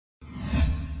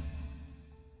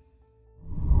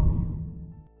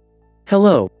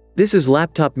Hello, this is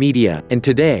Laptop Media, and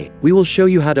today, we will show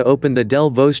you how to open the Dell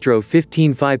Vostro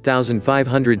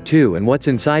 5502 and what's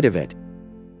inside of it.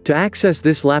 To access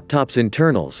this laptop's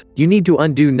internals, you need to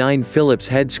undo 9 Phillips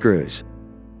head screws.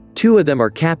 2 of them are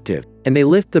captive, and they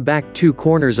lift the back 2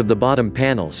 corners of the bottom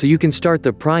panel so you can start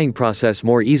the prying process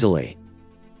more easily.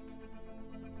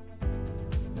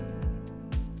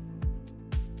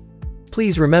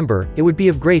 Please remember, it would be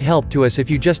of great help to us if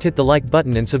you just hit the like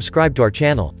button and subscribe to our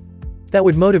channel. That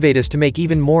would motivate us to make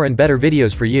even more and better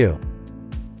videos for you.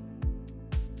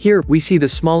 Here, we see the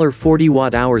smaller 40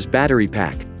 watt-hours battery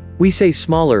pack. We say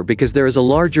smaller because there is a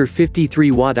larger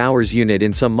 53 watt-hours unit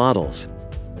in some models.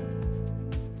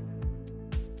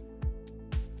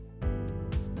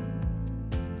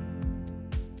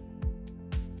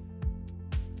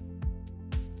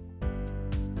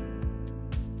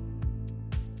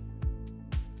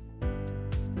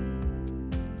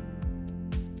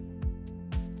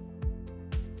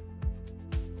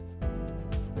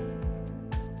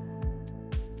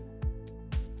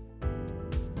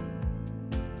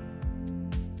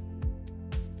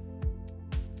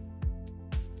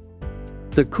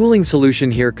 The cooling solution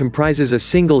here comprises a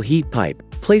single heat pipe,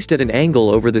 placed at an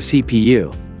angle over the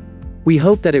CPU. We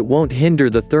hope that it won't hinder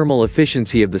the thermal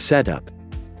efficiency of the setup.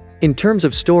 In terms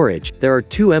of storage, there are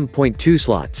 2 M.2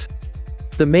 slots.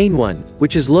 The main one,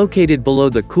 which is located below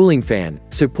the cooling fan,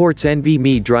 supports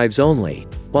NVMe drives only,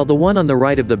 while the one on the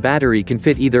right of the battery can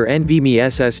fit either NVMe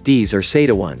SSDs or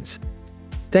SATA ones.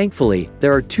 Thankfully,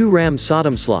 there are 2 RAM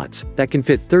SODIMM slots, that can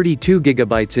fit 32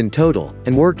 GB in total,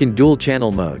 and work in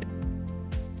dual-channel mode.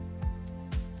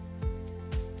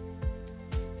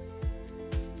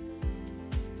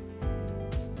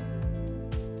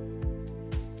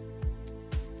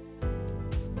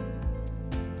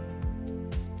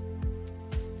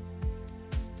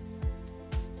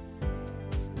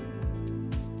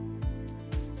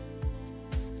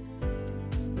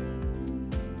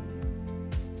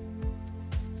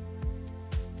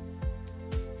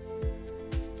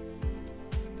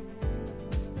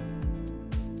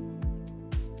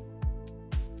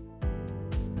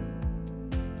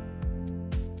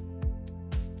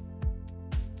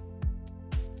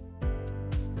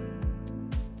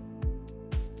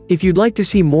 If you'd like to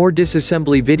see more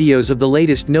disassembly videos of the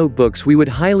latest notebooks, we would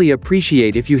highly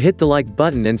appreciate if you hit the like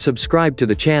button and subscribe to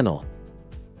the channel.